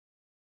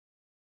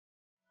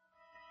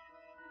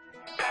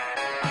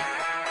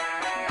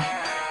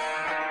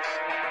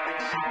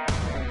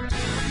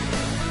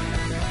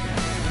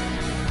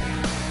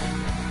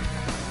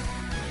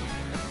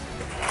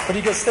What do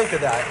you guys think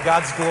of that?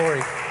 God's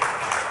glory.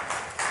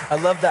 I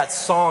love that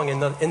song.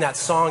 In that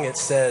song it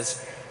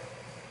says,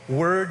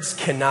 words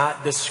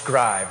cannot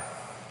describe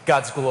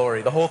God's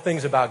glory. The whole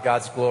thing's about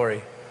God's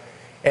glory.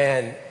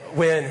 And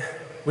when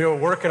we were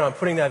working on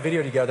putting that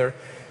video together,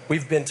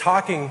 we've been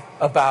talking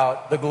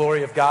about the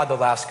glory of God the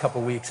last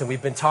couple weeks, and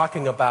we've been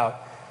talking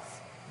about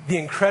the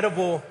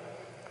incredible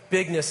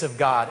bigness of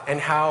God and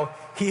how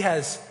He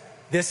has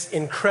this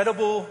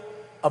incredible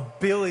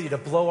ability to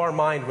blow our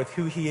mind with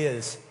who He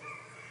is.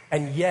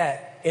 And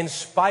yet, in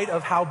spite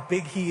of how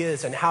big He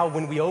is and how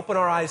when we open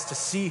our eyes to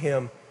see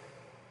Him,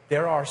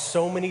 there are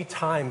so many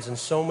times and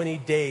so many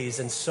days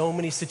and so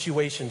many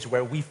situations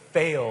where we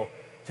fail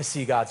to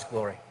see God's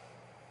glory.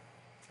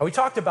 And we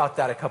talked about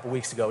that a couple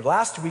weeks ago.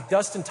 Last week,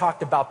 Dustin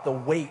talked about the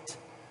weight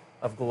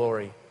of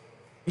glory.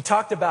 He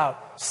talked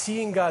about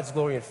seeing God's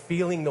glory and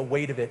feeling the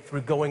weight of it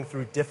through going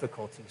through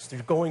difficulties,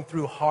 through going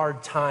through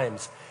hard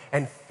times,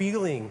 and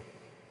feeling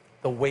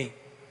the weight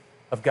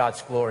of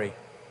God's glory.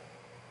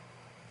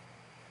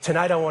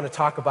 Tonight I want to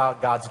talk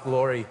about God's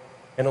glory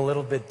in a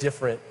little bit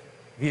different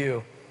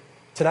view.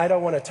 Tonight I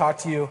want to talk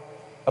to you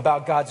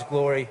about God's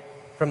glory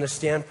from the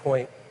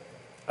standpoint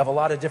of a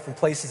lot of different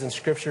places in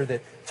Scripture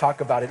that talk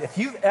about it. If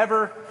you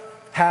ever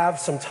have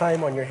some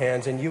time on your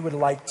hands and you would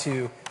like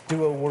to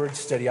do a word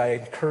study, I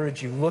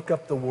encourage you, look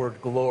up the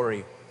word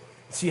glory.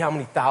 See how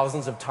many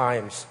thousands of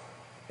times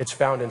it's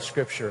found in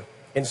Scripture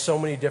in so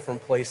many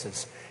different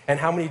places, and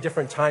how many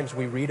different times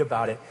we read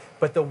about it.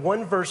 But the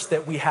one verse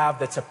that we have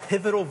that's a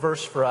pivotal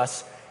verse for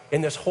us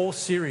in this whole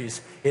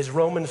series is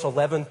Romans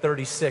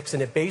 11:36,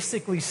 and it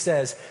basically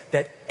says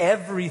that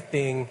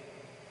everything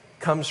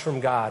comes from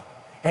God,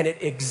 and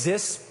it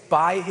exists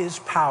by His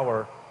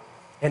power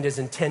and is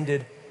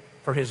intended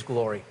for His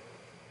glory.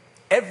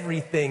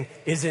 Everything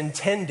is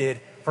intended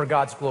for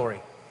God's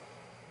glory.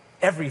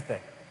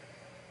 Everything.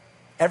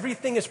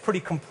 Everything is pretty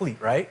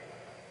complete, right?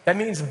 That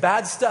means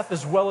bad stuff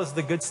as well as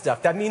the good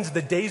stuff. That means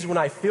the days when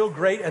I feel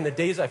great and the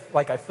days I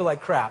feel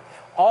like crap.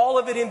 All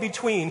of it in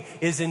between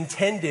is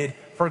intended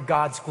for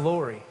God's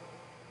glory.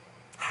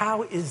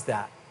 How is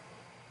that?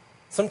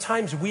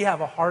 Sometimes we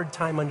have a hard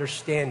time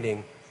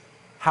understanding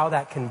how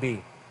that can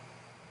be.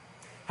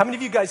 How many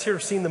of you guys here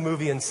have seen the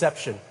movie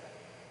Inception?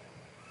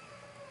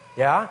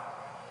 Yeah?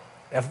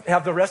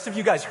 Have the rest of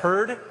you guys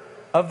heard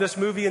of this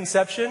movie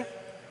Inception?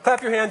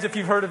 Clap your hands if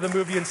you've heard of the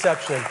movie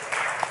Inception.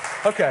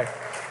 Okay.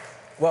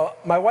 Well,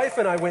 my wife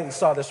and I went and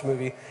saw this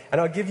movie,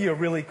 and I'll give you a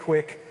really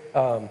quick,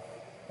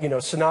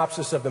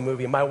 synopsis of the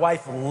movie. My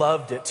wife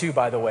loved it too,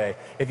 by the way.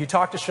 If you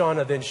talk to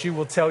Shauna, then she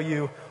will tell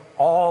you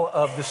all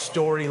of the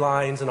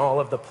storylines and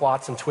all of the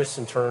plots and twists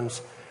and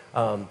turns.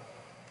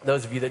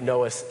 Those of you that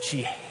know us,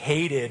 she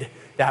hated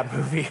that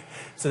movie,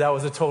 so that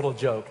was a total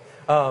joke.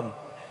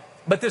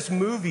 But this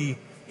movie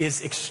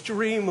is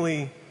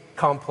extremely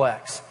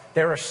complex.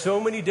 There are so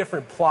many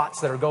different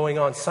plots that are going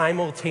on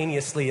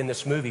simultaneously in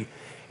this movie.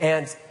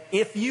 And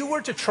if you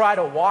were to try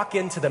to walk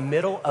into the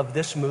middle of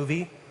this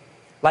movie,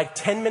 like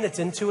 10 minutes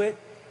into it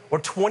or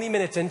 20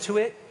 minutes into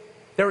it,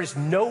 there is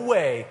no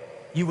way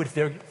you would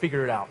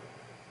figure it out.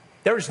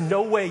 There is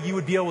no way you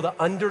would be able to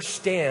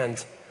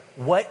understand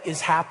what is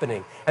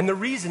happening. And the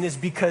reason is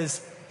because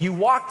you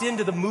walked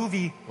into the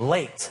movie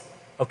late,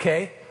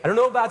 okay? I don't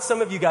know about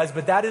some of you guys,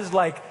 but that is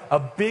like a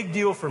big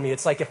deal for me.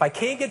 It's like if I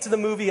can't get to the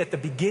movie at the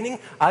beginning,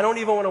 I don't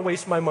even want to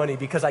waste my money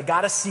because I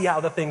got to see how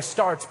the thing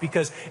starts.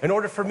 Because in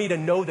order for me to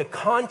know the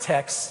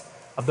context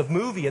of the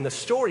movie and the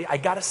story, I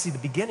got to see the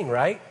beginning,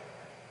 right?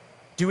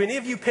 Do any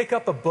of you pick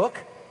up a book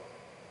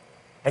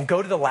and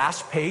go to the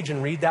last page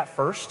and read that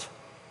first?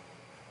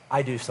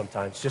 I do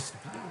sometimes.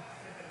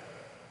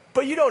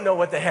 But you don't know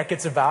what the heck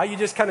it's about. You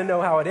just kind of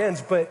know how it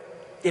ends. But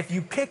if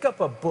you pick up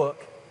a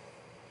book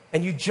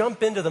and you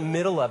jump into the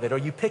middle of it, or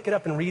you pick it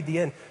up and read the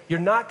end, you're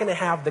not going to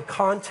have the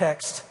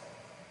context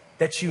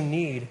that you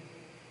need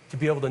to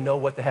be able to know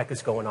what the heck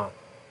is going on.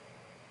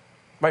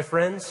 My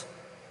friends,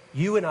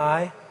 you and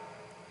I,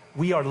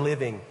 we are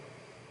living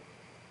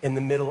in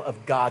the middle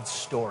of God's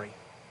story.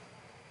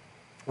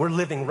 We're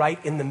living right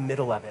in the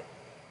middle of it.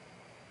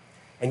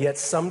 And yet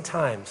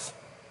sometimes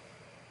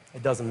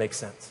it doesn't make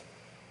sense.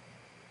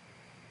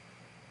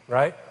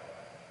 Right?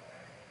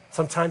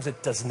 Sometimes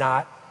it does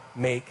not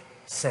make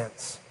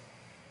sense.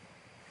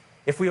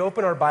 If we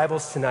open our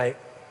Bibles tonight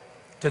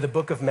to the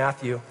book of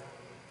Matthew,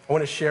 I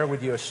want to share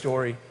with you a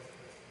story.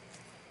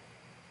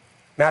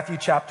 Matthew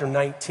chapter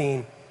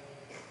 19.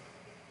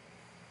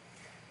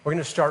 We're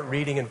going to start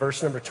reading in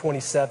verse number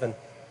 27.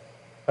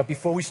 But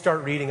before we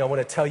start reading, I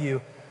want to tell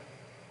you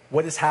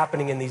what is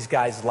happening in these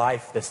guys'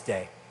 life this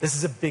day. This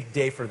is a big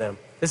day for them.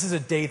 This is a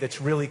day that's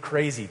really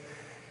crazy.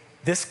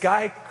 This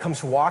guy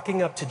comes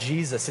walking up to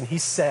Jesus and he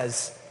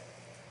says,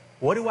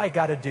 "What do I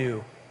got to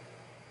do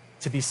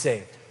to be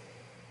saved?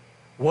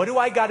 What do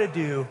I got to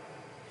do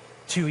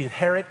to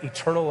inherit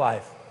eternal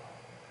life?"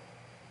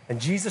 And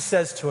Jesus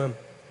says to him,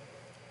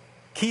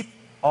 "Keep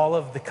all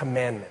of the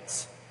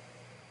commandments."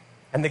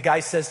 And the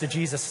guy says to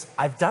Jesus,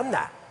 "I've done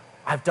that.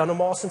 I've done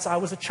them all since I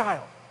was a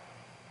child."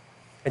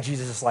 And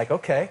Jesus is like,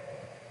 "Okay."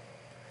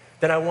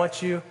 then I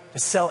want you to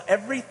sell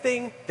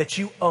everything that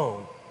you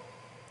own,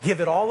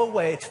 give it all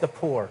away to the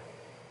poor,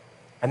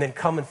 and then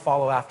come and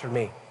follow after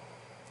me,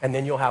 and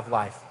then you'll have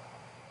life.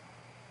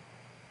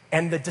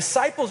 And the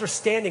disciples are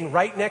standing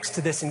right next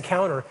to this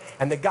encounter,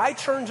 and the guy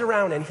turns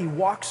around and he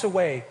walks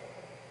away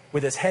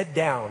with his head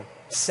down,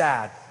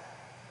 sad.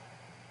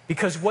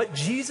 Because what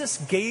Jesus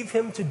gave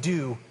him to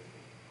do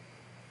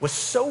was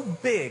so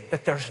big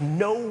that there's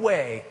no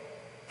way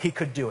he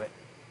could do it.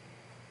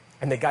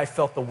 And the guy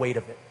felt the weight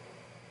of it.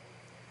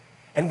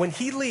 And when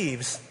he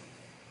leaves,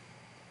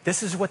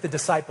 this is what the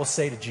disciples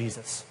say to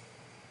Jesus.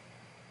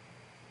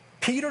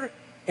 Peter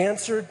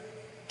answered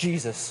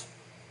Jesus,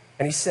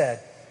 and he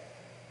said,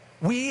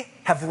 "We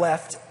have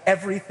left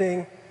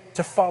everything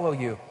to follow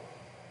you.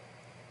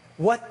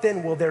 What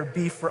then will there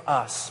be for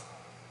us?"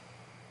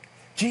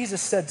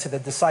 Jesus said to the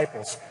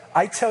disciples,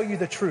 "I tell you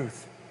the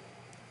truth.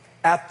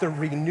 At the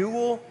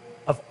renewal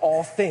of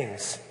all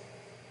things,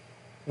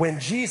 when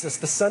Jesus,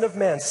 the Son of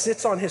Man,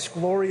 sits on his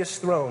glorious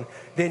throne,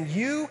 then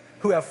you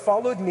who have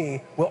followed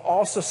me will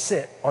also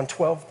sit on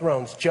 12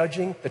 thrones,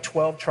 judging the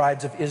 12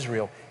 tribes of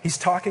Israel." He's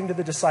talking to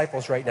the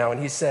disciples right now, and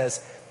he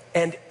says,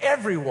 "And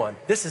everyone,"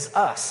 this is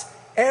us,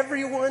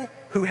 "everyone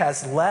who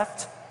has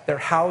left their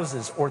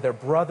houses or their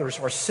brothers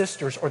or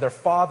sisters or their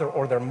father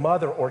or their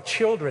mother or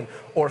children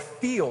or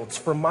fields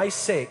for my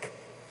sake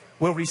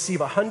will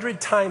receive 100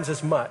 times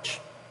as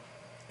much,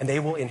 and they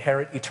will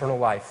inherit eternal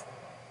life."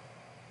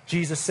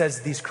 Jesus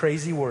says these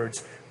crazy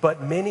words,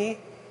 "But many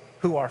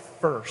who are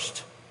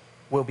first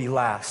will be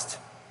last,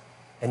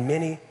 and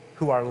many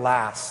who are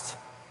last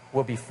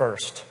will be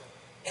first."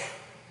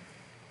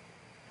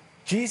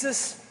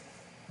 Jesus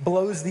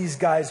blows these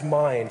guys'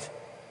 mind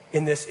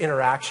in this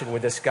interaction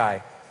with this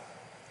guy.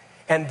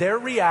 And their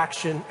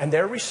reaction and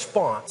their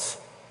response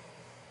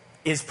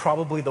is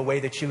probably the way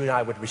that you and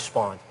I would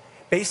respond.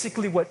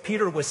 Basically, what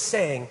Peter was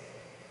saying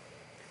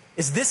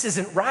is, this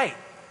isn't right.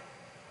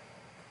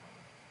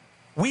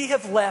 We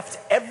have left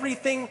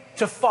everything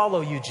to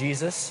follow you,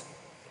 Jesus.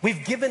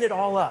 We've given it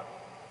all up.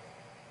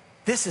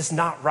 This is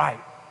not right.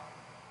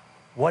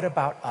 What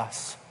about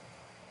us?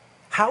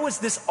 How is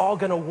this all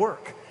going to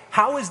work?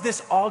 How is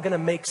this all going to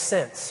make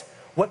sense?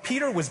 What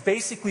Peter was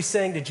basically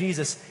saying to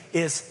Jesus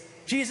is,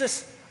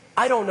 Jesus,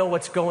 I don't know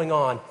what's going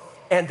on.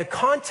 And the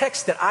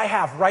context that I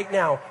have right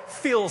now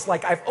feels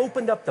like I've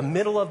opened up the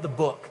middle of the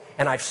book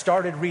and I've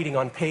started reading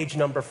on page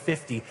number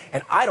 50,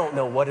 and I don't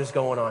know what is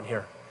going on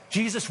here.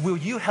 Jesus, will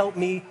you help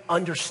me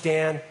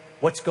understand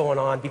what's going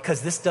on?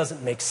 Because this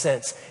doesn't make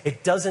sense.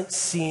 It doesn't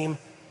seem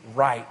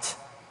right.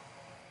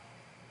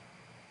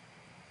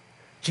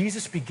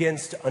 Jesus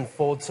begins to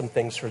unfold some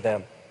things for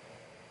them.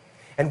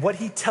 And what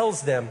he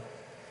tells them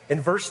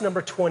in verse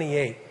number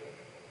 28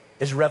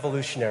 is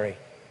revolutionary.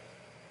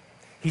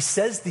 He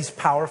says these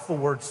powerful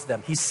words to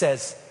them. He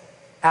says,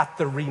 "At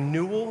the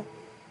renewal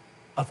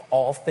of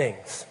all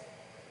things."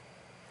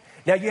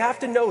 Now you have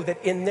to know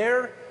that in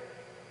their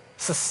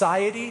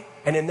society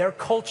and in their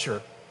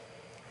culture,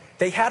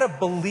 they had a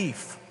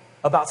belief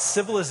about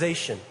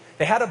civilization.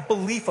 They had a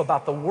belief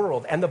about the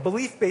world. And the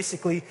belief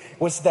basically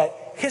was that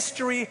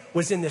history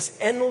was in this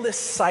endless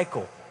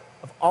cycle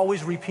of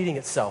always repeating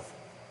itself.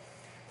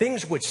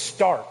 Things would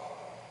start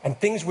and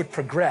things would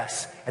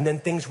progress, and then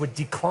things would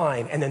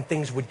decline, and then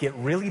things would get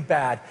really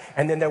bad,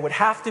 and then there would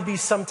have to be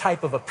some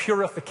type of a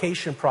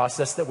purification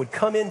process that would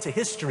come into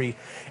history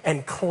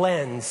and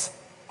cleanse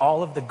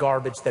all of the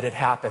garbage that had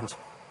happened,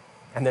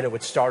 and then it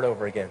would start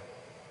over again.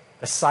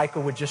 The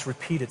cycle would just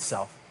repeat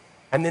itself.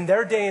 And in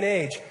their day and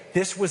age,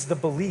 this was the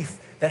belief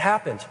that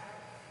happened.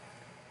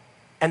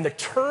 And the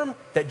term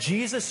that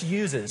Jesus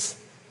uses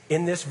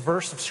in this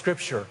verse of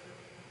Scripture,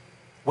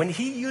 when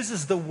he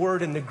uses the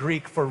word in the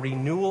Greek for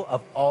renewal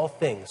of all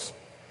things,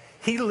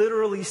 he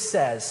literally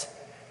says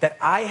that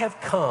I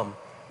have come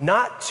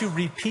not to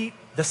repeat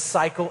the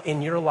cycle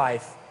in your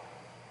life.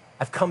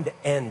 I've come to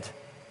end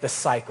the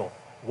cycle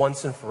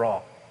once and for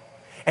all.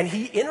 And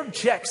he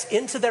interjects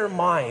into their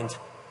mind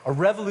a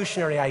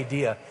revolutionary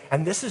idea.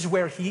 And this is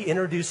where he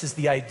introduces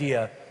the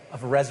idea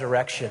of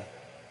resurrection.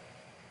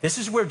 This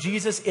is where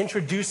Jesus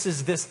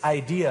introduces this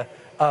idea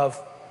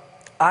of,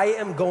 I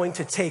am going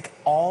to take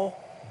all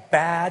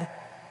bad,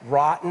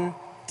 rotten,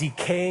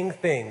 decaying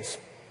things,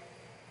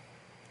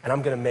 and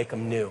I'm going to make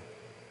them new.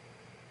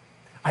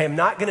 I am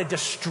not going to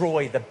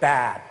destroy the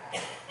bad.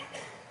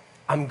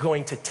 I'm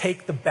going to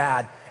take the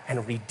bad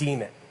and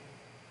redeem it.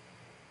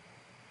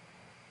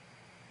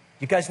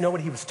 You guys know what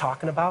he was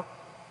talking about?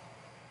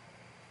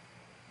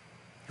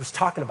 He was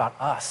talking about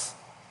us.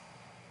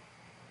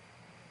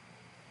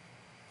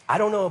 I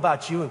don't know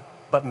about you,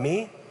 but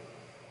me,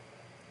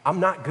 I'm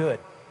not good.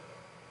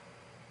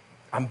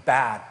 I'm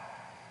bad.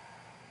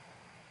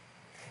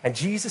 And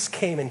Jesus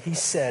came and he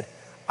said,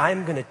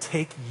 I'm going to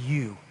take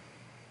you,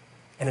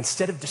 and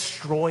instead of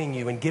destroying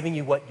you and giving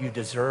you what you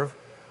deserve,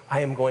 I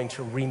am going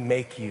to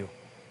remake you.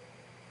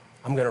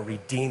 I'm going to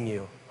redeem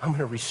you. I'm going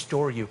to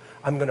restore you.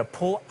 I'm going to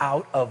pull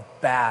out of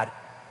bad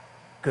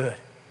good.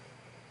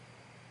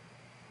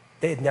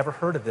 They had never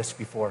heard of this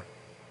before.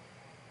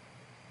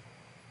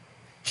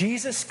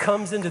 Jesus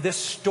comes into this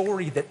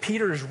story that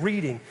Peter is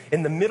reading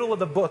in the middle of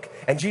the book,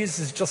 and Jesus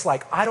is just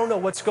like, I don't know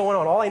what's going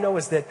on. All I know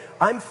is that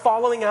I'm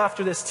following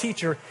after this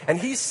teacher, and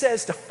he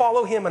says to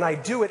follow him, and I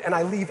do it, and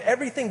I leave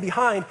everything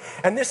behind.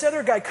 And this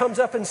other guy comes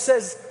up and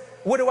says,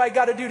 what do I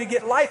got to do to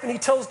get life? And he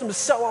tells him to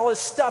sell all his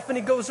stuff, and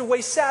he goes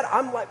away sad.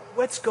 I'm like,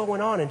 what's going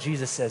on? And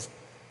Jesus says,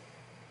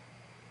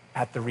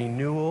 at the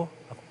renewal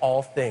of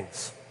all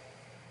things.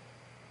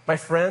 My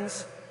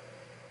friends,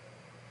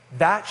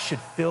 that should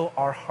fill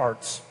our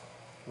hearts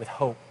with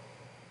hope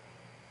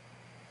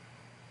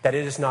that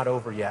it is not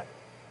over yet.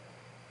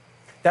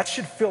 That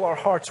should fill our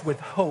hearts with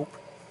hope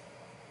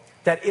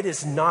that it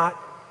is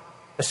not,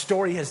 the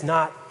story has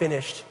not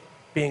finished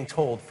being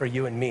told for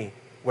you and me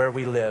where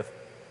we live,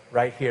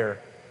 right here,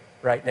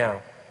 right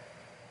now.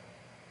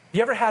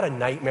 You ever had a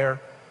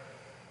nightmare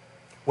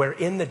where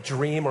in the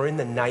dream or in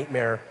the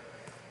nightmare,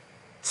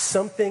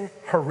 something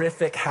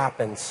horrific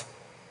happens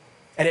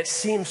and it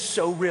seems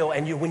so real,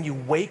 and when you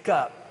wake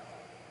up,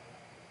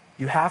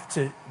 you have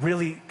to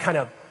really kind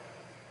of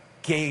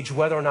gauge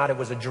whether or not it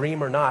was a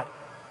dream or not.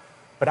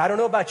 But I don't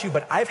know about you,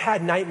 but I've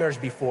had nightmares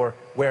before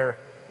where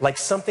like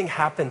something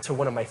happened to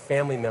one of my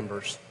family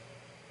members.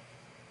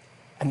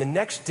 And the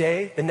next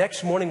day, the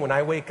next morning when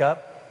I wake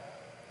up,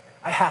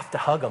 I have to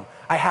hug them.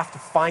 I have to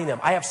find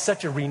them. I have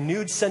such a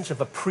renewed sense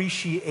of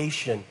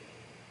appreciation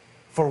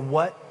for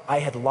what I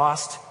had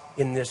lost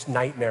in this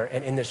nightmare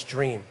and in this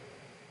dream.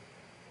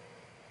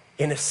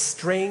 In a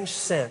strange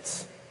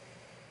sense,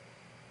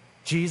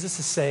 Jesus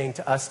is saying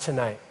to us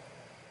tonight,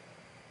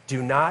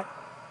 do not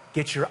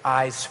get your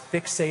eyes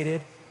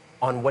fixated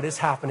on what is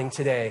happening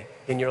today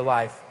in your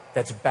life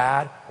that's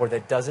bad or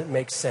that doesn't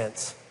make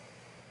sense,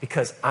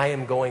 because I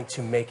am going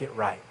to make it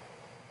right.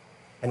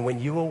 And when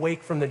you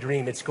awake from the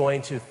dream, it's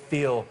going to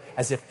feel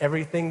as if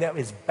everything that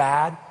is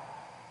bad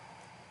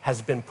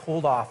has been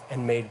pulled off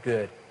and made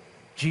good.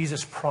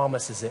 Jesus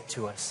promises it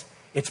to us.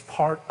 It's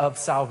part of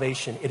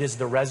salvation. It is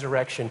the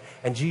resurrection.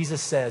 And Jesus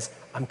says,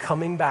 I'm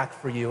coming back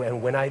for you,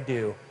 and when I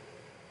do,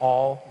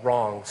 all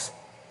wrongs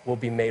will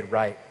be made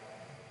right.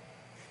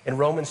 In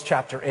Romans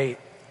chapter 8,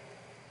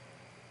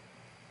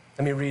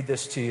 let me read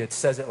this to you. It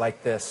says it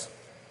like this.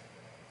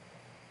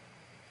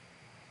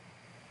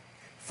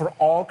 For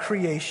all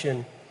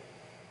creation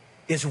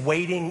is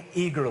waiting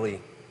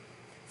eagerly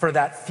for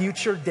that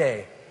future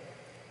day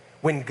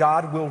when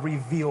God will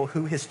reveal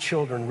who his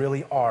children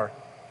really are.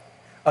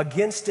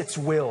 Against its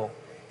will,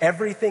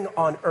 everything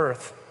on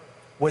earth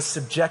was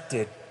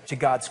subjected to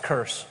God's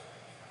curse.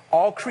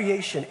 All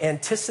creation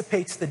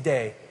anticipates the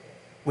day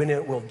when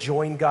it will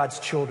join God's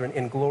children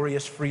in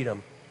glorious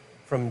freedom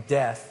from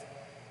death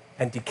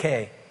and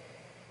decay.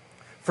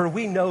 For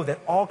we know that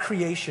all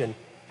creation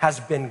has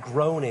been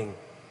groaning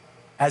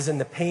as in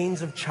the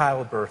pains of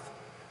childbirth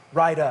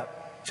right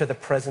up to the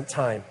present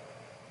time.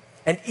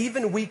 And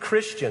even we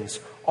Christians,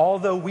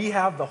 although we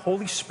have the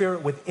Holy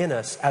Spirit within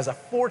us as a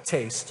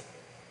foretaste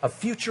of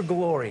future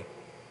glory,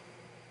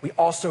 we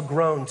also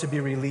groan to be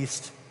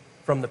released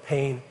from the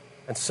pain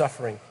and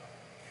suffering.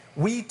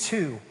 We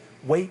too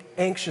wait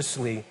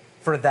anxiously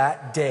for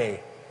that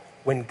day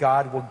when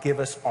God will give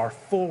us our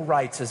full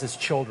rights as his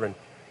children,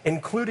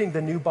 including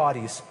the new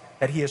bodies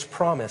that he has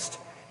promised.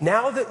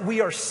 Now that we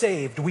are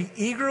saved, we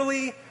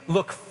eagerly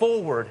look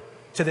forward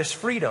to this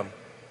freedom.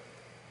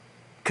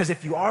 Because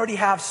if you already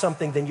have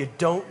something, then you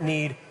don't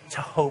need to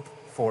hope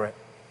for it.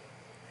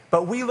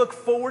 But we look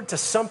forward to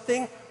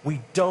something we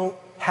don't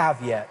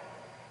have yet,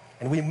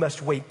 and we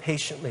must wait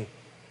patiently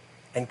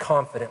and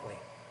confidently.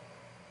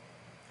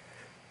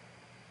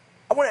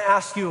 I want to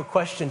ask you a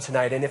question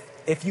tonight, and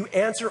if you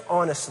answer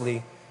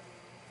honestly,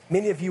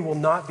 many of you will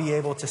not be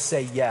able to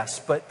say yes,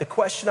 but the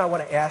question I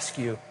want to ask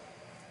you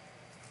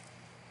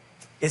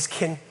is,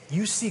 can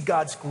you see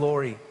God's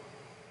glory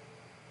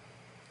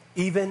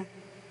even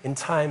in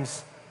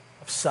times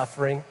of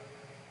suffering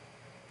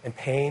and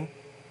pain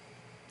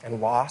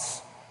and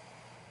loss?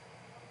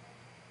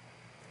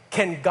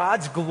 Can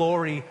God's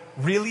glory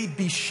really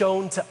be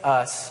shown to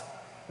us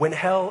when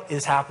hell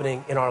is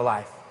happening in our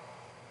life?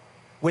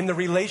 When the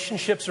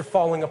relationships are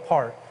falling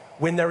apart,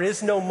 when there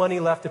is no money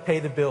left to pay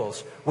the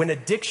bills, when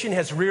addiction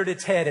has reared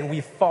its head and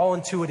we've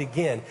fallen to it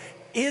again,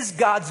 is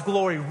God's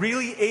glory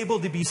really able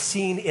to be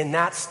seen in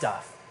that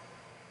stuff?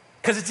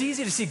 Because it's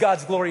easy to see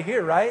God's glory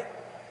here, right?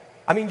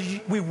 I mean,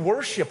 we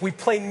worship, we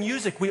play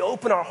music, we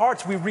open our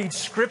hearts, we read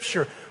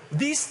scripture.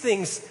 These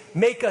things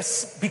make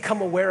us become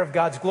aware of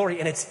God's glory,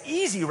 and it's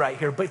easy right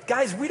here. But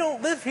guys, we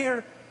don't live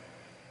here.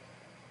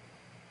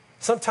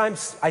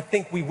 Sometimes I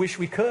think we wish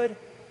we could.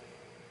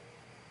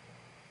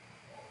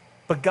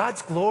 But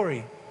God's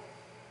glory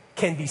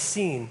can be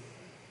seen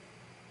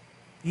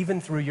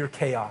even through your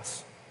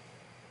chaos,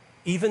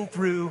 even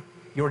through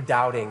your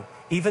doubting,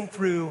 even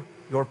through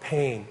your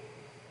pain.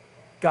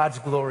 God's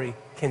glory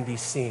can be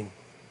seen.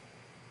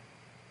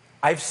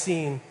 I've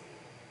seen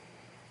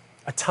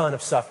a ton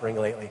of suffering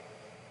lately.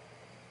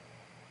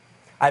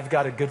 I've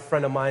got a good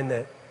friend of mine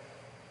that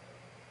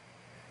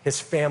his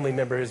family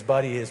member, his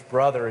buddy, his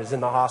brother is in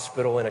the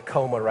hospital in a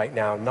coma right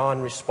now,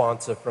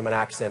 non-responsive from an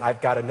accident.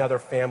 I've got another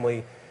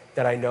family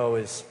that I know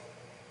has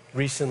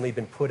recently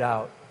been put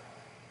out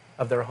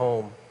of their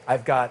home.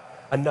 I've got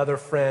another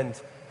friend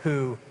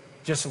who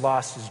just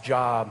lost his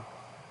job.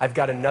 I've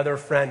got another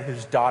friend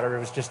whose daughter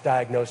was just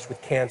diagnosed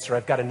with cancer.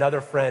 I've got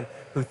another friend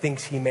who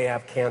thinks he may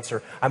have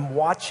cancer. I'm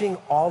watching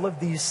all of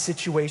these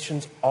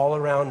situations all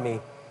around me,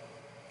 and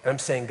I'm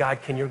saying,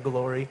 God, can your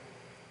glory,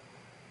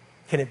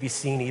 can it be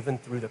seen even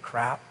through the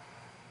crap?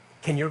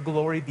 Can your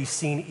glory be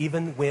seen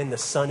even when the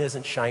sun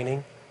isn't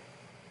shining?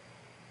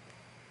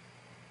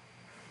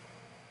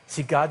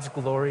 See, God's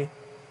glory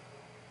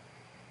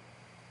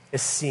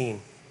is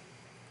seen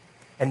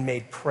and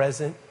made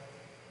present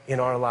in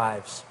our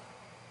lives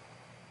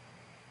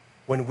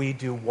when we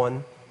do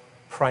one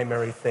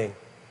primary thing.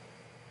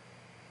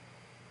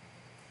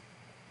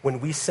 When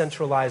we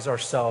centralize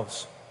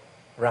ourselves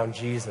around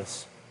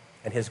Jesus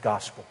and his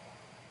gospel,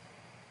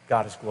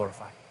 God is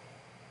glorified.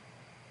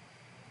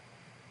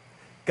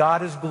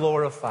 God is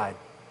glorified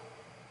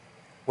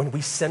when we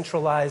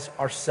centralize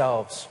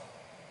ourselves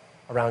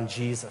around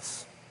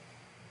Jesus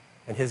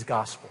and his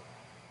gospel.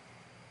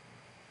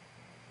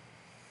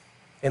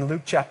 In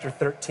Luke chapter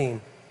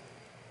 13,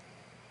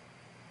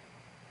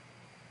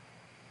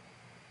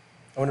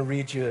 I want to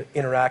read you an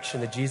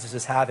interaction that Jesus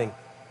is having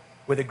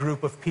with a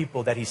group of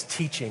people that he's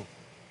teaching.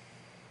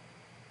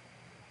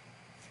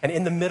 And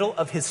in the middle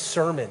of his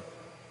sermon,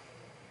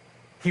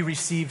 he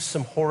receives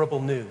some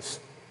horrible news.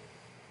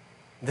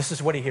 This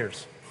is what he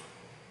hears.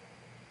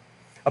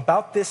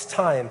 About this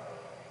time,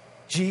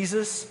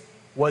 Jesus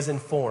was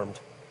informed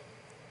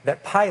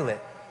that Pilate,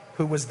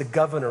 who was the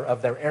governor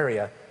of their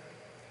area,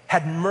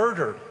 had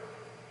murdered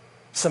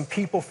some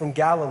people from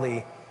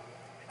Galilee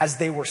as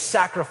they were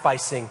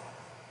sacrificing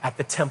at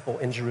the temple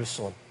in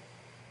Jerusalem.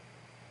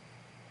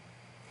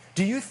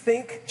 Do you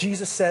think,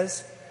 Jesus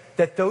says,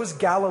 that those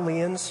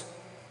Galileans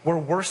were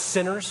worse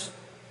sinners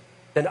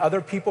than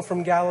other people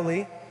from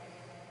Galilee?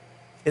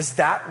 Is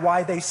that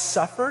why they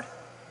suffered?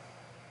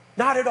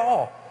 Not at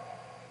all.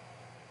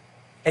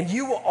 And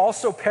you will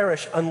also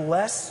perish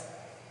unless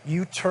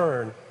you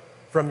turn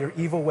from your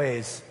evil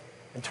ways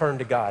and turn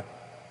to God.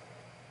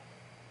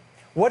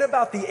 What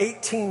about the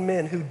 18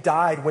 men who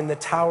died when the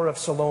Tower of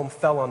Siloam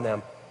fell on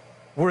them?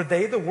 Were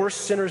they the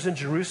worst sinners in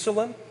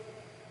Jerusalem?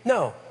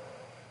 No.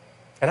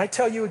 And I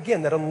tell you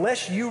again that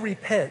unless you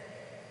repent,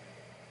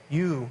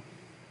 you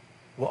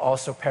will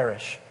also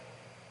perish.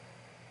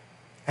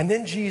 And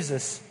then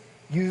Jesus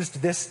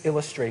used this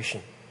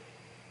illustration.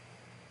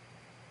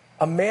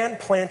 A man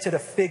planted a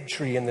fig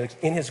tree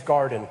in his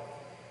garden,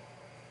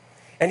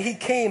 and he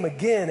came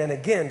again and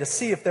again to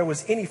see if there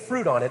was any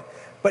fruit on it,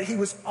 but he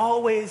was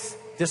always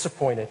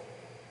disappointed.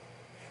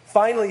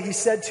 Finally, he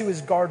said to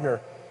his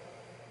gardener,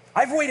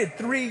 I've waited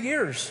 3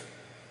 years,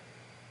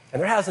 and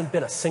there hasn't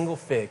been a single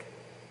fig.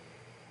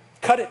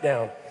 Cut it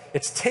down.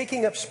 It's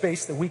taking up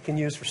space that we can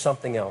use for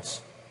something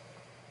else.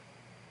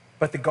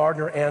 But the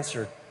gardener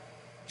answered,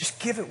 just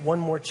give it one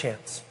more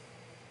chance.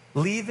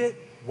 Leave it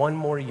one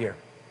more year.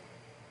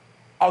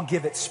 I'll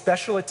give it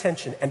special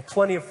attention and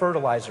plenty of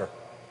fertilizer.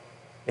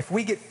 If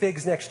we get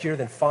figs next year,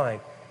 then fine.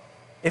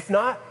 If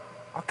not,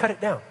 I'll cut it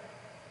down.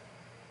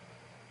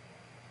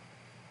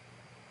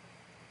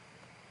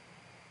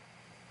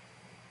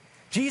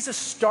 Jesus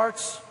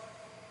starts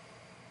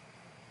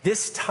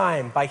this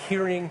time by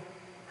hearing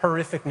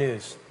horrific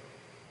news.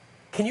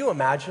 Can you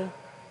imagine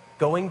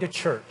going to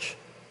church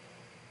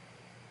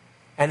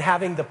and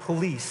having the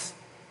police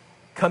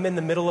come in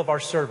the middle of our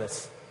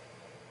service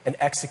and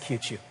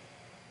execute you?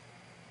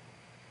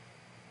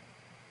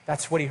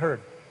 That's what he heard.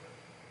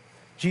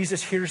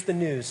 Jesus hears the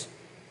news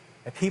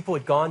that people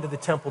had gone to the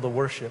temple to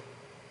worship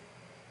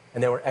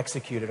and they were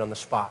executed on the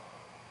spot.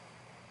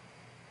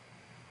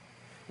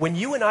 When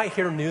you and I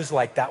hear news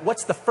like that,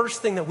 what's the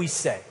first thing that we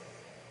say?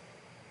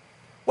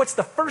 What's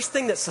the first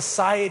thing that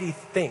society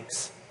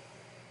thinks?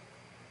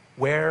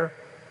 Where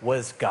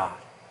was God?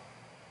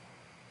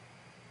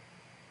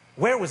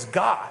 Where was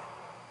God?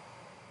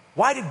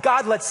 Why did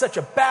God let such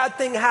a bad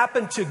thing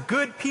happen to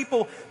good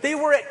people? They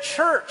were at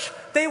church.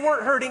 They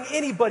weren't hurting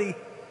anybody.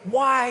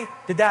 Why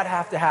did that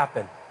have to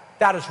happen?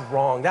 That is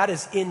wrong. That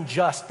is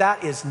unjust.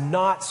 That is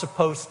not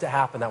supposed to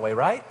happen that way,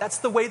 right? That's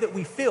the way that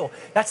we feel.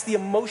 That's the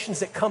emotions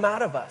that come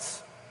out of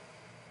us.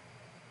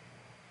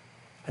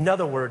 In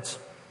other words,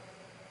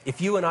 if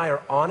you and I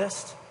are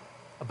honest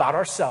about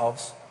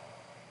ourselves,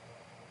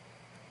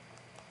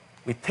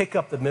 we pick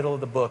up the middle of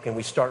the book and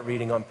we start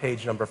reading on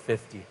page number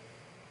 50.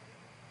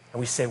 And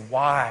we say,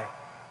 why?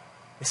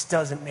 This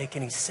doesn't make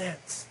any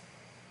sense.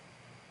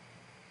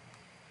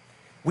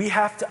 We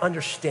have to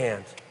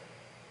understand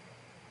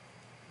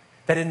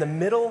that in the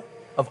middle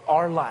of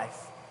our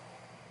life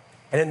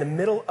and in the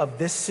middle of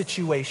this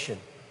situation,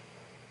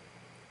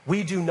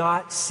 we do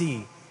not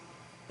see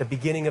the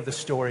beginning of the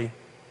story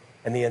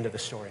and the end of the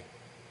story.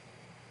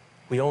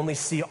 We only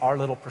see our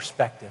little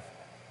perspective.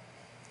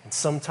 And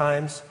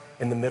sometimes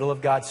in the middle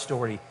of God's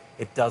story,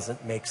 it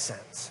doesn't make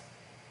sense.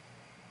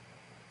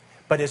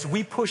 But as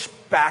we push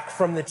back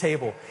from the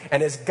table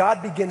and as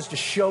God begins to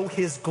show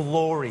his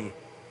glory,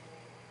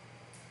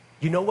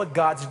 you know what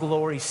God's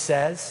glory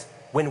says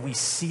when we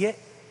see it,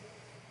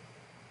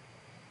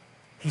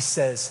 he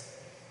says,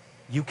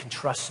 you can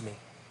trust me.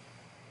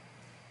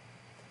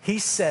 He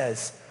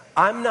says,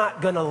 I'm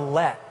not going to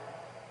let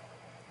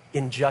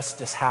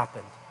injustice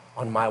happen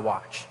on my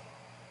watch.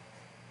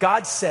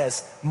 God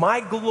says,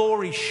 my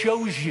glory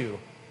shows you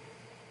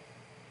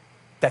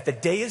that the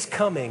day is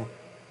coming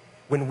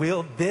when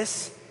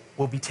this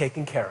will be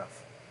taken care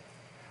of.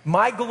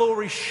 My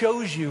glory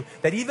shows you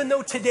that even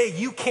though today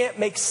you can't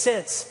make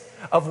sense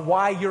of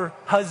why your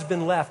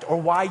husband left or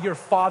why your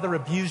father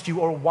abused you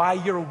or why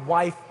your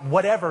wife,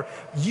 whatever,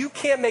 you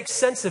can't make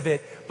sense of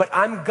it, but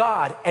I'm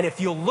God. And if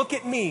you'll look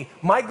at me,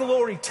 my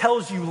glory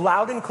tells you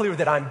loud and clear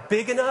that I'm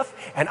big enough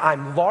and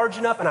I'm large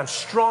enough and I'm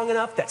strong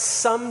enough that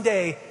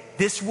someday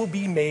this will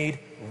be made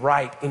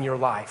right in your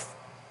life.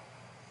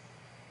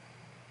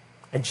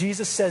 And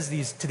Jesus says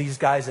to these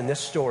guys in this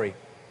story,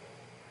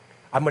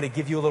 I'm going to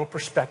give you a little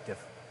perspective.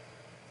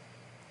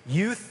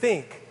 You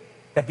think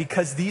that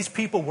because these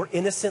people were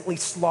innocently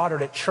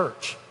slaughtered at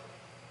church,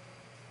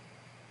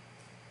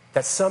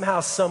 that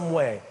somehow, some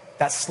way,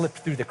 that slipped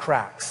through the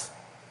cracks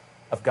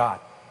of God.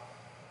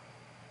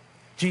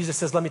 Jesus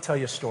says, let me tell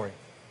you a story.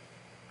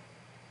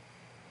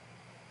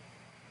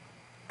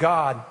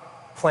 God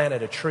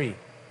planted a tree,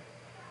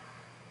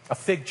 a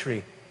fig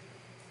tree.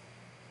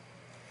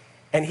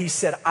 And he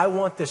said, I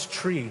want this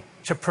tree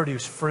to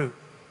produce fruit.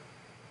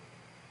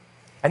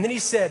 And then he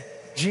said,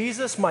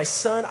 Jesus, my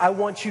son, I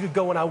want you to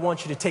go and I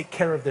want you to take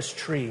care of this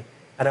tree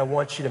and I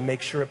want you to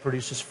make sure it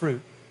produces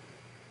fruit.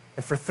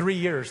 And for 3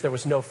 years, there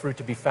was no fruit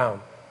to be found.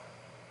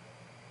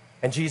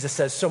 And Jesus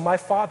says, so my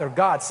Father,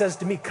 God, says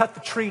to me, cut the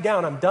tree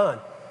down, I'm done.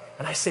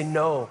 And I say,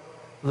 no,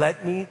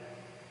 let me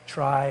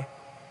try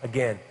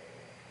again.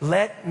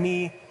 Let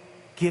me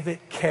give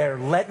it care.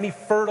 Let me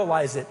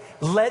fertilize it.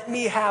 Let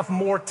me have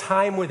more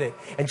time with it.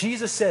 And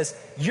Jesus says,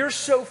 you're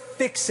so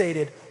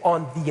fixated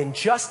on the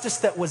injustice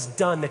that was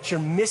done that you're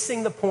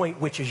missing the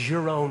point, which is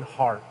your own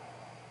heart.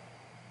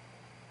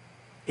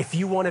 If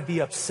you want to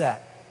be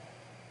upset,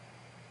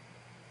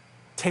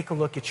 take a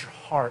look at your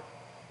heart.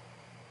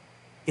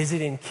 Is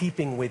it in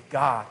keeping with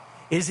God?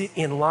 Is it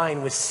in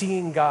line with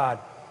seeing God?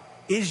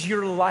 Is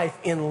your life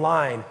in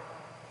line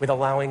with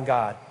allowing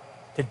God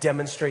to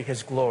demonstrate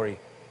his glory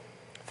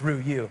through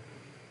you?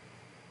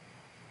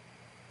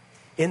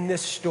 In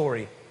this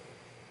story,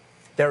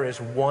 there is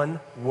one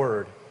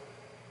word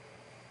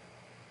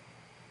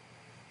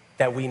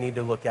that we need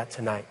to look at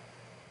tonight.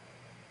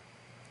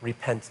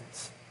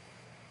 Repentance.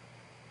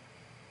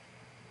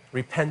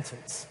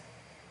 Repentance.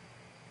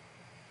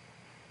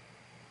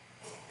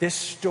 This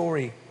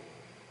story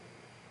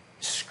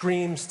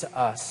screams to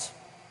us.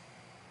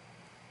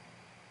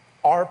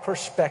 Our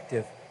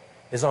perspective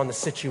is on the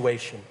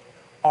situation.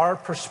 Our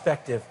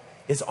perspective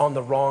is on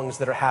the wrongs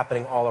that are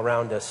happening all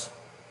around us.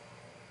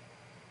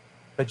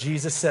 But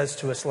Jesus says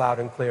to us loud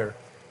and clear,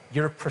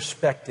 your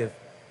perspective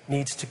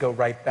needs to go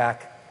right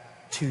back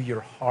to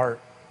your heart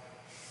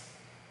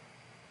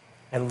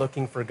and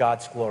looking for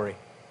God's glory.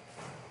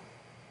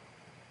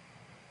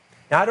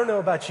 Now, I don't know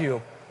about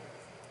you,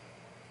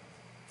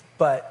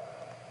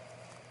 but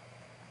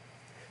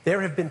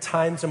there have been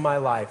times in my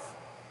life,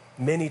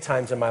 many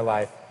times in my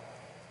life,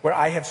 where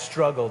I have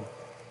struggled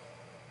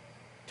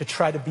to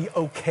try to be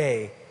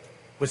okay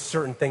with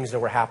certain things that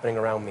were happening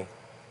around me.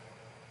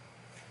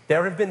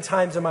 There have been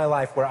times in my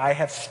life where I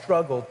have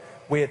struggled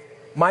with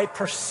my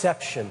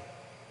perception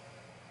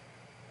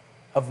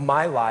of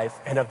my life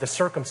and of the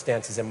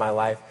circumstances in my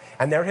life.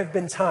 And there have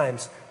been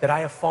times that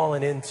I have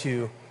fallen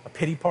into a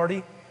pity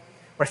party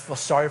where I feel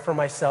sorry for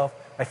myself.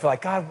 I feel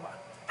like, God,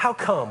 how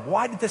come?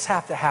 Why did this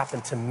have to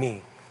happen to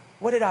me?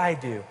 What did I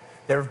do?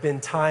 There have been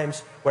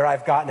times where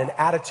I've gotten an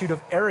attitude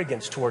of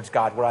arrogance towards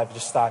God, where I've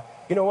just thought,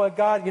 you know what,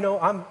 God,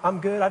 I'm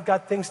good. I've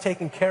got things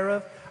taken care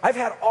of. I've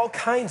had all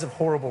kinds of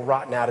horrible,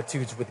 rotten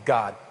attitudes with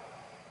God.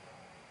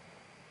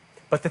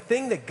 But the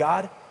thing that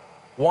God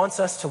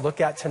wants us to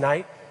look at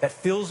tonight that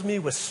fills me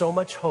with so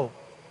much hope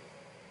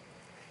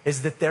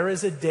is that there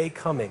is a day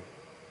coming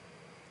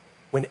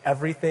when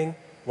everything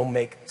will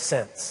make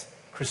sense,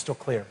 crystal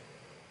clear,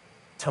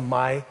 to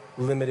my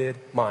limited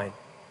mind.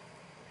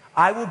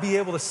 I will be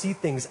able to see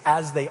things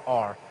as they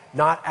are,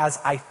 not as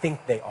I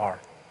think they are.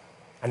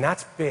 And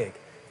that's big,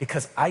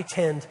 because I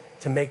tend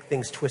to make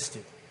things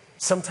twisted.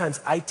 Sometimes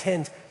I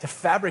tend to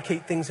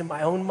fabricate things in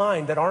my own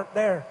mind that aren't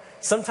there.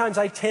 Sometimes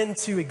I tend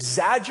to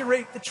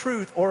exaggerate the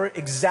truth or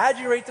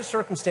exaggerate the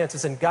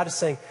circumstances. And God is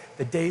saying,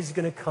 the day is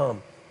going to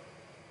come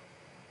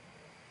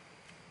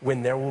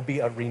when there will be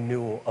a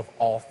renewal of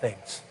all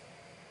things.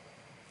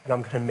 And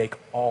I'm going to make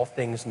all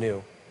things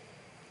new.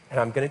 And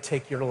I'm going to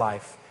take your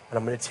life and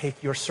I'm going to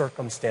take your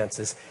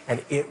circumstances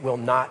and it will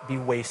not be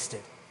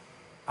wasted.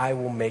 I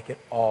will make it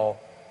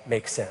all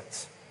make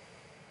sense.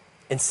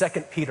 In 2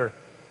 Peter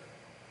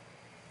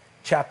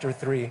chapter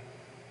 3,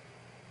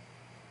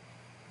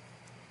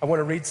 I want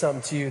to read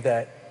something to you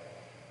that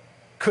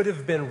could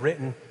have been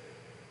written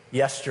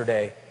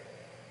yesterday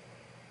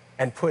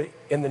and put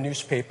in the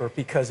newspaper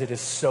because it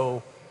is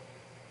so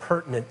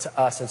pertinent to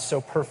us and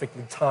so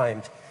perfectly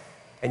timed.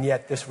 and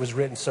yet this was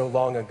written so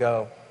long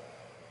ago.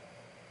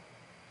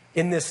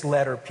 In this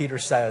letter, Peter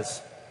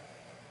says,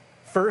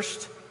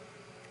 first,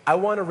 I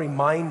want to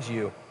remind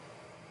you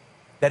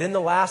that in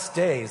the last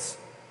days,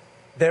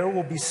 there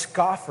will be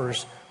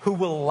scoffers who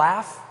will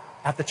laugh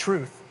at the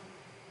truth,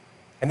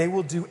 and they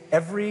will do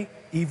every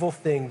evil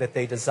thing that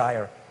they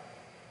desire.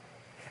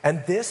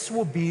 And this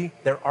will be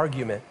their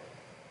argument.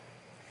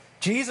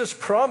 Jesus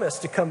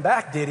promised to come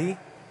back, did he?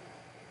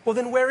 Well,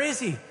 then where is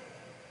he?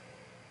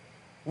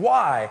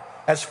 Why?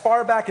 As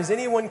far back as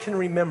anyone can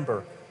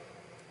remember,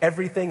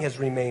 everything has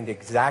remained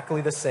exactly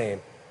the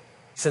same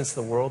since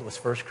the world was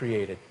first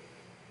created.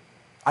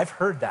 I've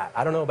heard that.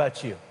 I don't know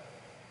about you.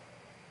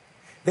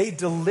 They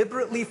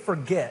deliberately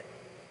forget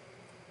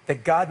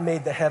that God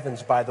made the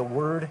heavens by the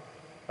word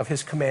of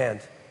his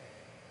command.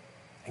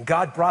 And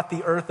God brought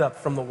the earth up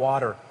from the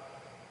water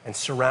and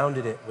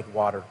surrounded it with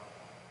water.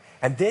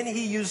 And then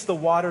he used the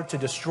water to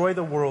destroy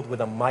the world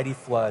with a mighty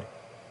flood.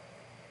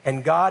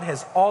 And God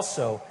has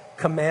also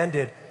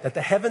commanded that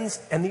the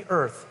heavens and the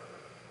earth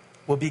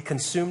will be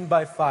consumed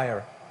by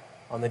fire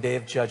on the day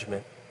of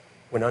judgment,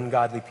 when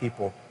ungodly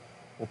people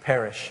will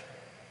perish.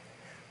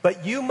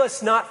 But you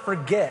must not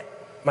forget,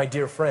 my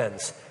dear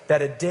friends,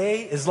 that a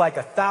day is like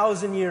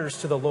 1,000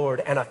 years to the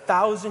Lord, and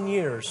 1,000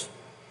 years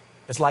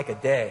is like a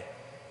day.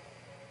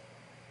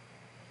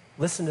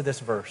 Listen to this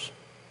verse.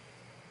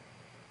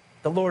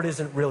 The Lord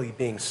isn't really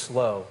being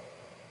slow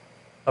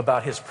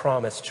about his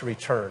promise to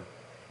return,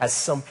 as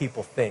some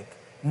people think.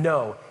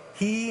 No,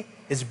 he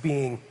is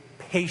being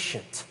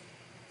patient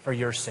for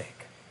your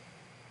sake.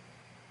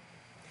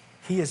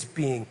 He is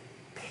being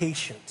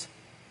patient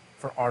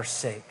for our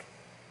sake.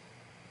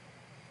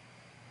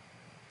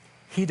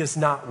 He does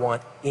not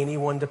want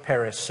anyone to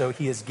perish, so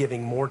he is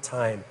giving more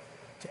time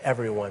to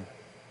everyone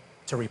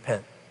to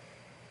repent.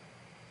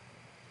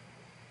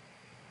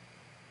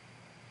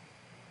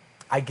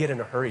 I get in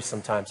a hurry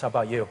sometimes. How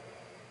about you?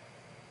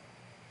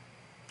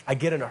 I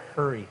get in a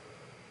hurry,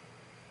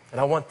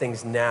 and I want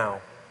things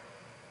now.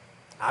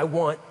 I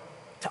want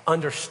to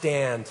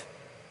understand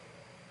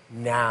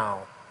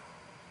now.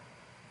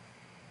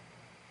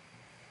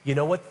 You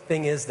know what the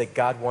thing is that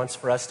God wants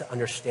for us to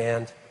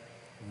understand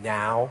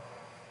now?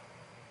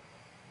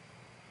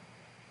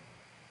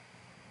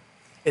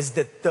 Is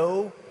that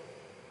though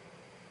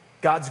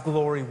God's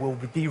glory will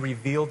be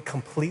revealed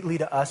completely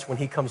to us when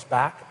he comes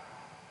back,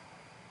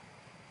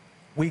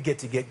 we get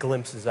to get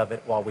glimpses of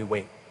it while we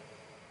wait.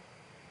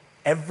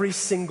 Every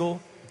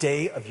single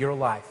day of your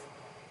life,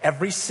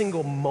 every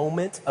single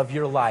moment of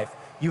your life,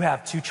 you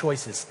have two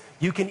choices.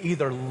 You can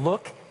either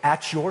look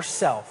at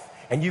yourself,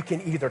 and you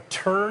can either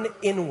turn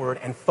inward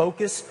and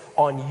focus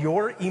on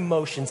your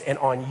emotions and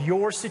on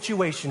your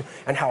situation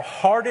and how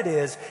hard it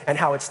is and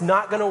how it's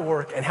not going to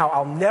work and how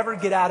I'll never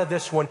get out of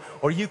this one.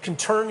 Or you can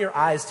turn your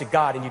eyes to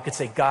God and you can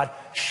say, God,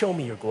 show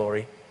me your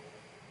glory.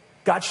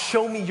 God,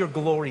 show me your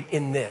glory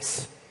in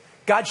this.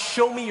 God,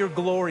 show me your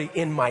glory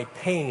in my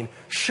pain.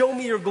 Show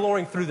me your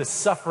glory through the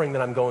suffering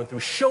that I'm going through.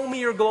 Show me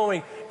your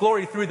glory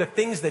through the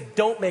things that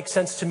don't make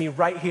sense to me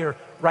right here,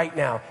 right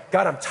now.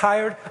 God, I'm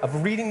tired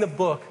of reading the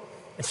book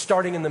and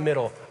starting in the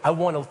middle. I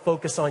want to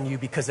focus on you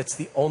because it's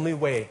the only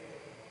way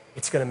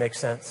it's going to make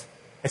sense.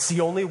 It's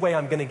the only way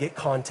I'm going to get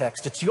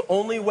context. It's the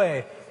only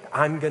way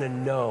I'm going to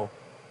know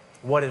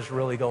what is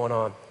really going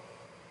on.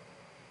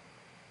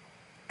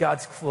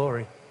 God's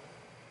glory.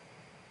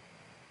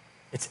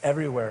 It's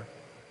everywhere.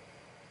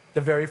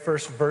 The very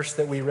first verse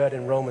that we read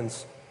in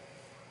Romans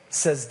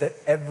says that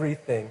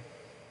everything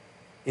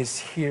is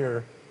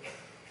here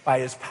by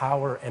his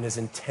power and is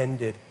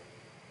intended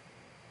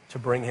to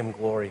bring him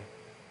glory.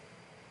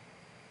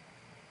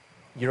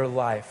 Your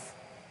life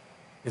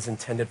is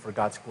intended for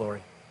God's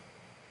glory.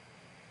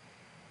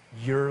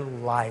 Your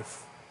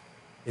life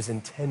is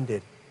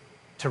intended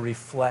to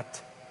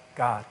reflect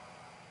God.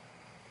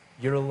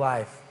 Your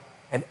life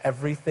and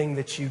everything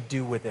that you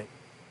do with it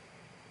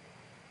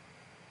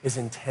is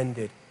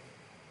intended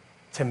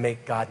to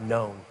make God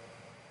known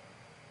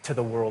to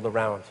the world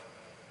around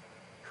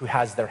who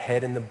has their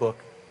head in the book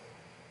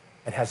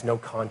and has no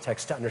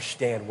context to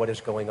understand what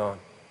is going on.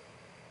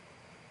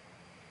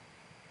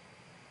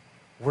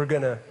 We're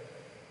going to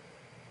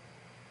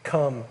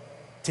come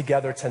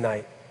together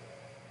tonight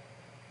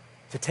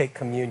to take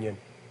communion.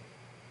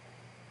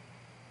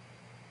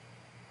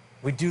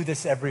 We do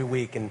this every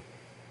week, and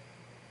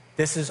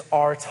this is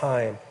our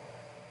time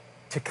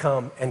to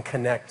come and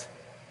connect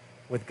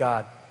with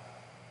God.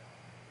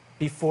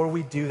 Before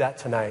we do that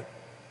tonight,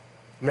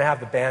 I'm going to have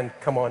the band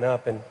come on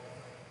up and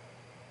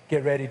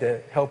get ready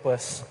to help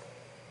us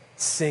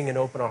sing and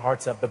open our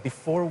hearts up. But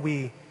before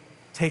we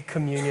take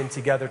communion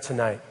together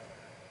tonight,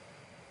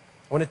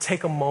 I want to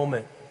take a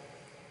moment.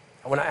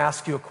 I want to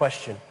ask you a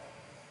question.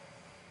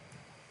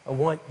 I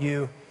want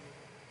you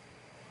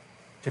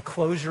to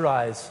close your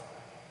eyes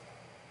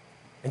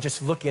and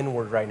just look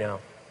inward right now.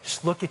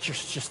 Just look at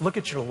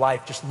your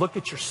life. Just look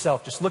at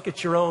yourself. Just look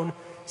at your own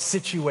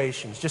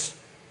situations.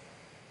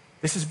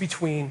 This is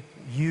between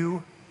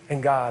you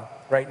and God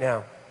right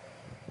now.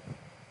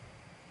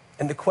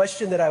 And the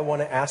question that I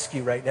want to ask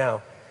you right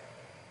now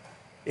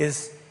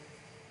is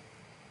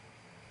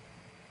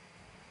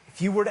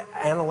if you were to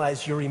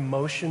analyze your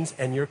emotions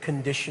and your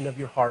condition of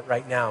your heart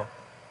right now,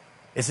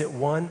 is it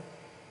one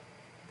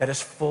that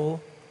is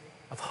full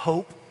of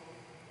hope,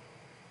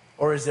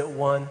 or is it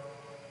one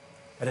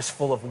that is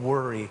full of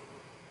worry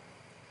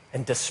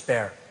and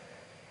despair?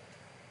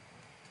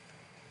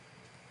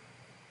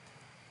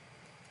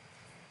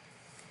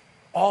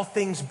 All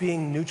things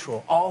being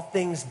neutral, all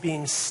things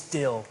being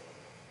still,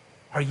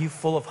 are you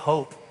full of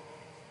hope,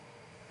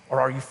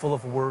 or are you full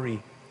of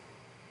worry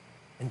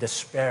and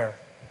despair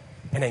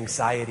and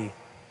anxiety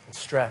and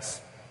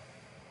stress?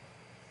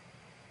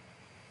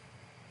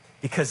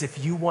 Because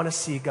if you want to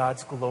see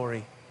God's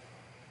glory,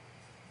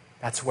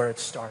 that's where it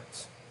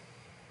starts,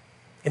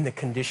 in the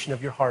condition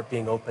of your heart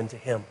being open to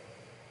Him.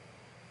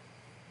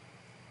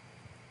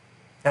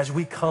 As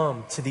we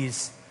come to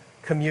these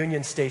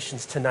communion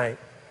stations tonight,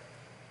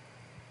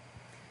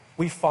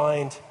 we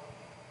find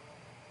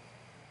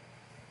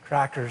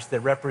crackers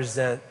that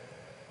represent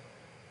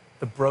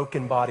the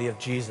broken body of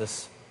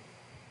Jesus.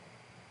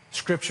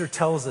 Scripture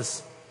tells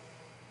us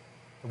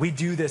we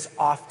do this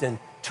often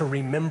to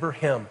remember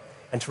Him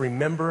and to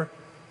remember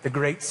the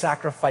great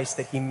sacrifice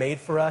that He made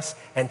for us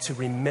and to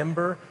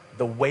remember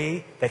the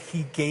way that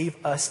He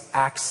gave us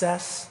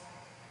access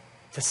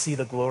to see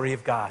the glory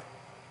of God.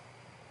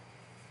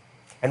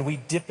 And we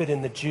dip it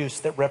in the juice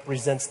that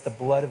represents the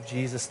blood of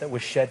Jesus that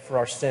was shed for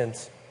our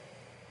sins.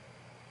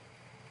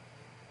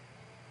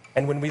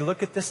 And when we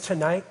look at this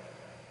tonight,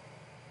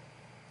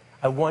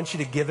 I want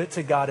you to give it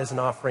to God as an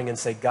offering and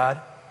say,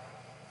 God,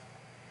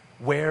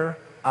 where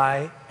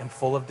I am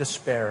full of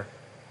despair,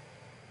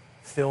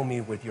 fill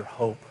me with your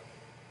hope.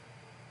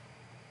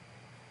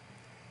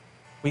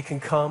 We can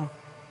come,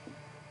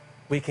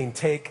 we can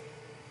take,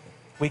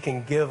 we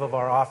can give of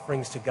our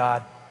offerings to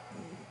God,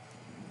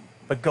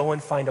 but go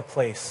and find a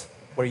place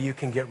where you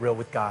can get real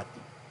with God.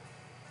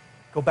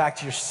 Go back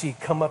to your seat,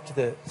 come up to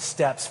the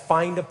steps,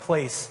 find a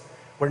place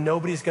where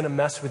nobody's going to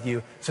mess with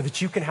you so that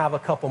you can have a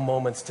couple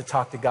moments to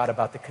talk to God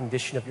about the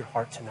condition of your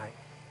heart tonight.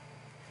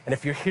 And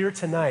if you're here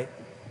tonight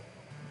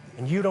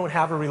and you don't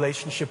have a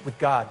relationship with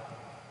God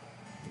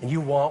and you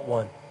want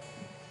one,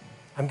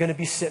 I'm going to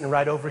be sitting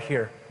right over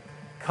here.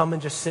 Come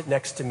and just sit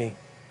next to me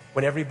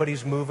when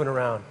everybody's moving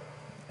around.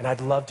 And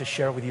I'd love to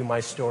share with you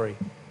my story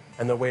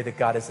and the way that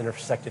God has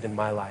intersected in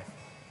my life.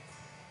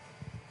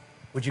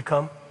 Would you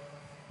come?